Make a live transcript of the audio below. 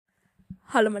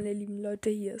Hallo meine lieben Leute,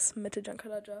 hier ist Mette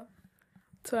Jankalaja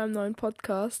zu einem neuen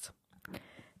Podcast.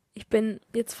 Ich bin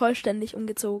jetzt vollständig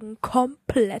umgezogen,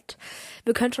 komplett.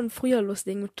 Wir können schon früher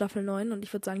loslegen mit Staffel 9 und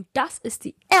ich würde sagen, das ist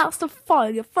die erste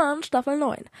Folge von Staffel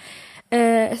 9.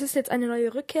 Es ist jetzt eine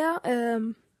neue Rückkehr.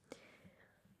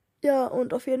 Ja,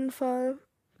 und auf jeden Fall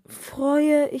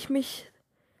freue ich mich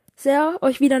sehr,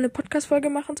 euch wieder eine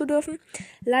Podcast-Folge machen zu dürfen.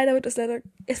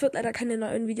 Es wird leider keine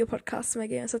neuen Videopodcasts mehr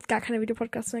geben. Es wird gar keine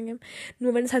Videopodcasts mehr geben.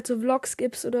 Nur wenn es halt so Vlogs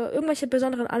gibt oder irgendwelche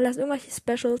besonderen Anlässe, irgendwelche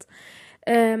Specials.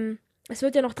 Es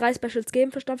wird ja noch 3 Specials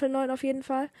geben für Staffel 9 auf jeden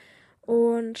Fall.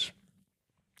 Und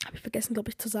habe ich vergessen,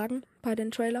 glaube ich, zu sagen bei den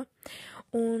Trailer.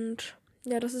 Und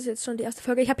ja, das ist jetzt schon die erste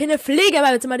Folge. Ich habe hier eine Fliege in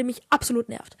meinem Zimmer, die mich absolut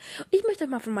nervt. Ich möchte euch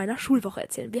mal von meiner Schulwoche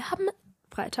erzählen. Wir haben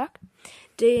Freitag,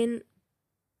 den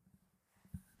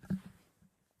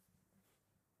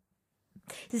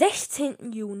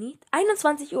 16. Juni,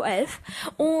 21:11 Uhr.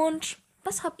 Und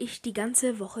was habe ich die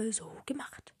ganze Woche so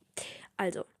gemacht?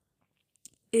 Also,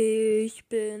 ich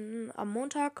bin am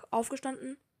Montag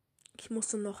aufgestanden. Ich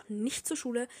musste noch nicht zur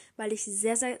Schule, weil ich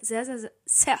sehr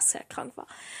krank war.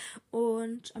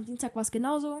 Und am Dienstag war es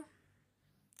genauso.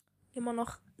 Immer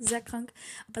noch sehr krank.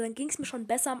 Aber dann ging es mir schon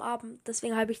besser am Abend.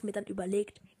 Deswegen habe ich mir dann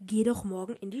überlegt, geh doch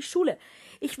morgen in die Schule.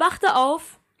 Ich wachte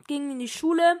auf, ging in die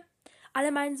Schule.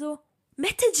 Alle meinen so,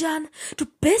 Mettejan, du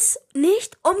bist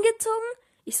nicht umgezogen?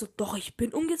 Ich so, doch, ich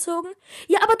bin umgezogen.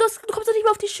 Ja, aber du kommst doch nicht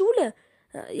mehr auf die Schule.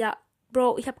 Ja,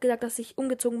 Bro, ich habe gesagt, dass ich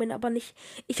umgezogen bin, aber nicht.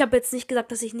 Ich habe jetzt nicht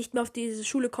gesagt, dass ich nicht mehr auf diese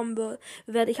Schule kommen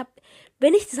werde.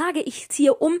 Wenn ich sage, ich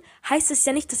ziehe um, heißt es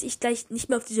ja nicht, dass ich gleich nicht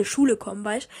mehr auf diese Schule komme,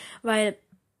 weißt? Weil,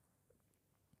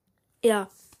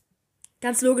 ja,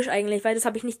 ganz logisch eigentlich, weil das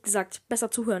habe ich nicht gesagt. Besser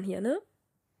zuhören hier, ne?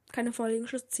 Keine vorherigen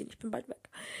Schlüsse ziehen, ich bin bald weg.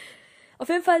 Auf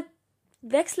jeden Fall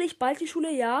wechsle ich bald die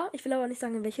Schule, ja. Ich will aber nicht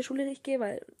sagen, in welche Schule ich gehe,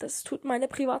 weil das tut meine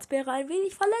Privatsphäre ein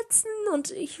wenig verletzen. Und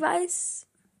ich weiß,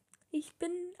 ich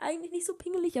bin eigentlich nicht so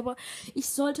pingelig, aber ich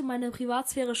sollte meine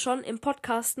Privatsphäre schon im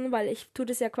Podcasten, weil ich tue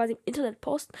das ja quasi im Internet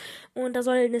posten. Und das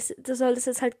soll das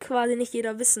jetzt halt quasi nicht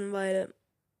jeder wissen, weil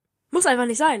muss einfach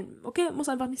nicht sein, okay? Muss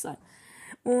einfach nicht sein.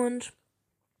 Und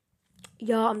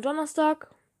ja, am Donnerstag,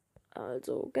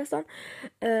 also gestern,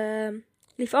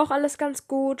 lief auch alles ganz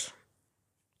gut.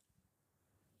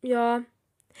 Ja.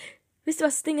 Wisst ihr,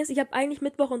 was das Ding ist? Ich habe eigentlich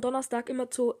Mittwoch und Donnerstag immer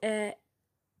zu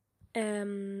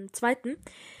zweiten.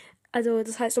 Also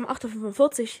das heißt um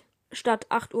 8:45 Uhr statt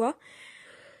 8 Uhr.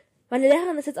 Meine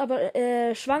Lehrerin ist jetzt aber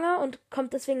schwanger und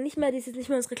kommt deswegen nicht mehr. Die ist jetzt nicht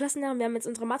mehr unsere Klassenlehrerin. Wir haben jetzt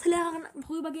unsere Mathelehrerin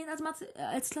vorübergehend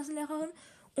als Klassenlehrerin.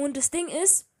 Und das Ding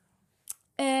ist,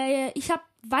 ich habe,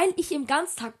 weil ich im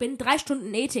Ganztag bin, 3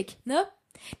 Stunden Ethik, ne?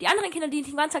 Die anderen Kinder, die nicht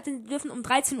im Ganztag sind, dürfen um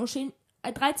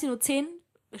 13:10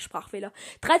 Uhr Sprachfehler.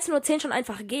 13:10 Uhr schon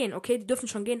einfach gehen, okay? Die dürfen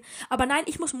schon gehen. Aber nein,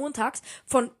 ich muss montags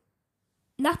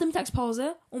nach der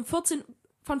Mittagspause von 14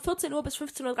 Uhr bis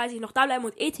 15:30 Uhr noch da bleiben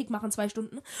und Ethik machen 2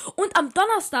 Stunden. Und am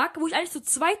Donnerstag, wo ich eigentlich zur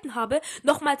zweiten habe,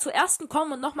 nochmal zur ersten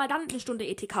kommen und nochmal dann eine Stunde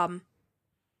Ethik haben.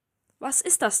 Was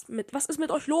ist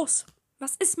mit euch los?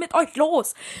 Was ist mit euch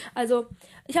los? Also,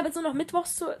 ich habe jetzt nur noch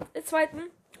mittwochs zur zweiten,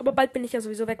 aber bald bin ich ja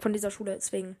sowieso weg von dieser Schule,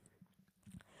 deswegen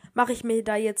mache ich mir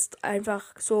da jetzt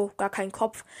einfach so gar keinen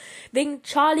Kopf. Wegen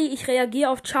Charlie, ich reagiere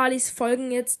auf Charlies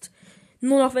Folgen jetzt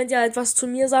nur noch, wenn sie halt was zu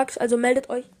mir sagt. Also meldet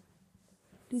euch.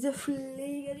 Diese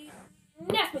Fliege, die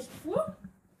nervt mich. Oh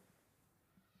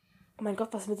mein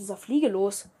Gott, was ist mit dieser Fliege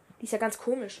los? Die ist ja ganz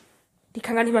komisch. Die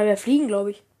kann gar nicht mal mehr fliegen,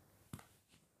 glaube ich.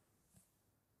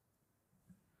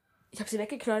 Ich habe sie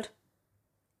weggeknallt.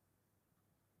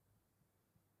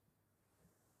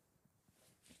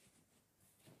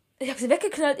 Ich habe sie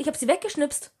weggeknallt. Ich habe sie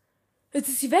weggeschnipst. Jetzt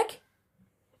ist sie weg.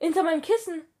 Hinter meinem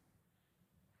Kissen.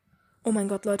 Oh mein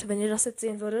Gott, Leute, wenn ihr das jetzt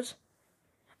sehen würdet.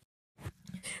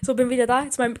 So, bin wieder da.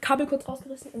 Jetzt mein Kabel kurz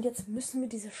rausgerissen. Und jetzt müssen wir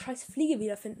diese scheiß Fliege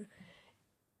wiederfinden.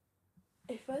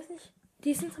 Ich weiß nicht. Die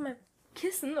ist hinter meinem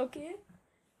Kissen, okay?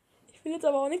 Ich will jetzt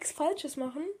aber auch nichts Falsches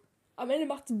machen. Am Ende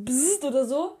macht sie bzzzt oder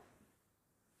so.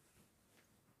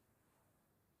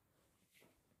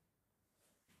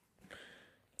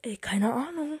 Keine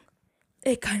Ahnung.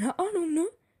 Keine Ahnung, ne?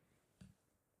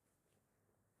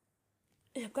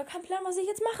 Ich habe gar keinen Plan, was ich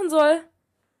jetzt machen soll.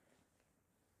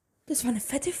 Das war eine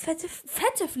fette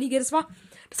Fliege. Das war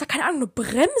keine Ahnung, eine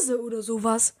Bremse oder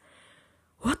sowas.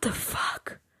 What the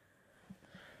fuck?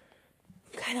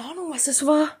 Keine Ahnung, was das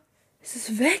war. Es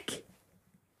ist weg.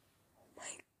 Oh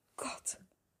mein Gott.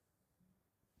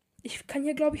 Ich kann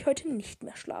hier, glaube ich, heute nicht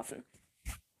mehr schlafen.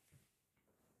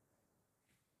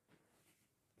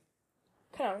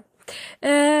 Keine Ahnung.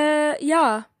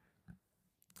 Ja.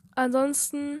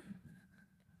 Ansonsten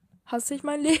hasse ich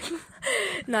mein Leben.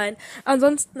 Nein.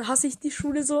 Ansonsten hasse ich die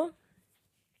Schule so.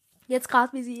 Jetzt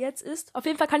gerade, wie sie jetzt ist. Auf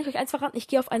jeden Fall kann ich euch eins verraten, ich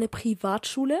gehe auf eine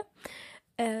Privatschule.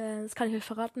 Das kann ich euch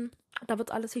verraten. Da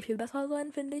wird alles viel, viel besser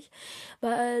sein, finde ich.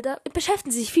 Weil da beschäftigen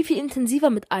sie sich viel, viel intensiver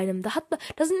mit einem.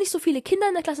 Da sind nicht so viele Kinder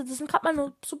in der Klasse. Das sind gerade mal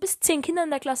nur so bis 10 Kinder in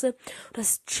der Klasse.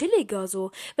 Das ist chilliger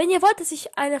so. Wenn ihr wollt, dass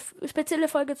ich eine spezielle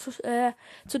Folge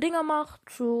zu Dinger mache,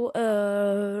 zu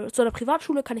einer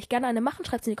Privatschule, kann ich gerne eine machen.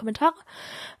 Schreibt es in die Kommentare.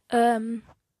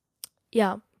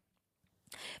 Ja.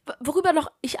 Worüber noch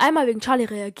ich einmal wegen Charlie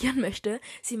reagieren möchte.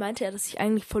 Sie meinte ja, dass ich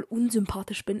eigentlich voll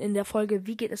unsympathisch bin in der Folge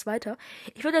Wie geht es weiter?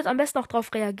 Ich würde jetzt am besten noch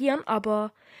drauf reagieren,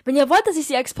 aber wenn ihr wollt, dass ich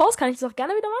sie expose, kann ich das auch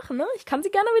gerne wieder machen, ne? Ich kann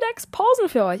sie gerne wieder exposen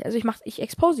für euch. Also ich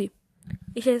expose sie.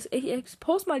 Ich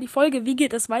expose mal die Folge Wie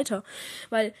geht es weiter?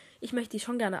 Weil ich möchte die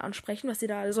schon gerne ansprechen, was sie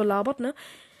da so labert, ne?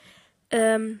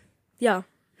 Ja.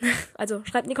 Also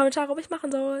schreibt in die Kommentare, ob ich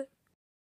machen soll.